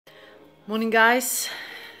Morning guys,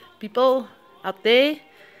 people out there.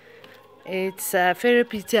 It's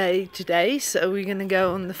therapy day today, so we're gonna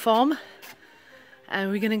go on the farm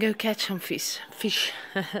and we're gonna go catch some fish.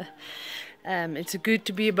 It's good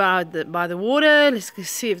to be by the water. Let's go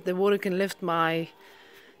see if the water can lift my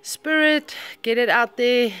spirit, get it out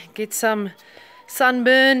there, get some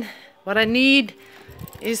sunburn. What I need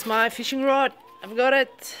is my fishing rod. I've got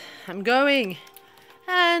it, I'm going,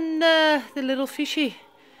 and the little fishy.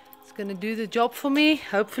 It's gonna do the job for me,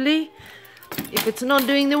 hopefully. If it's not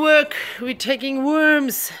doing the work, we're taking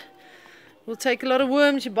worms. We'll take a lot of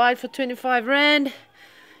worms. You buy it for 25 Rand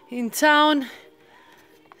in town.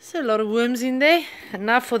 There's a lot of worms in there.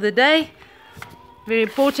 Enough for the day. Very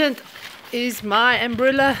important is my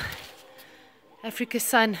umbrella. Africa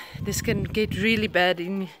sun. This can get really bad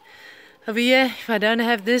in over here. If I don't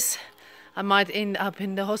have this, I might end up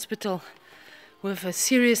in the hospital with a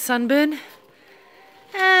serious sunburn.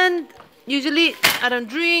 And usually I don't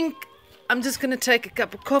drink. I'm just gonna take a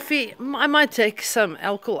cup of coffee. I might take some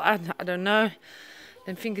alcohol. I don't know.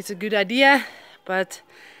 Don't think it's a good idea. But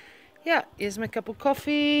yeah, here's my cup of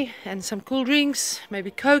coffee and some cool drinks,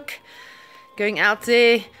 maybe Coke. Going out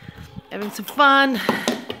there, having some fun.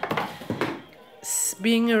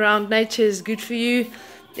 Being around nature is good for you.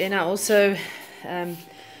 Then I also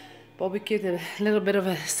barbecued a little bit of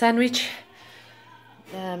a sandwich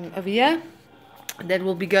over here. That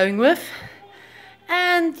will be going with.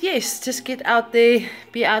 And yes, just get out there,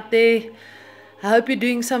 be out there. I hope you're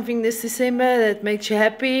doing something this December that makes you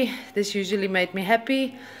happy. This usually made me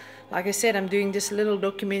happy. Like I said, I'm doing this little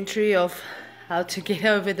documentary of how to get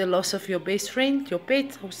over the loss of your best friend, your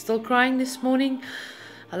pet. I was still crying this morning.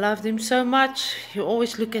 I loved him so much. You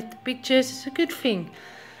always look at the pictures. It's a good thing.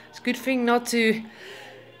 It's a good thing not to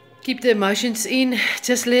keep the emotions in.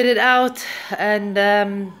 Just let it out.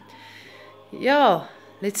 And yeah,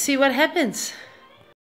 let's see what happens.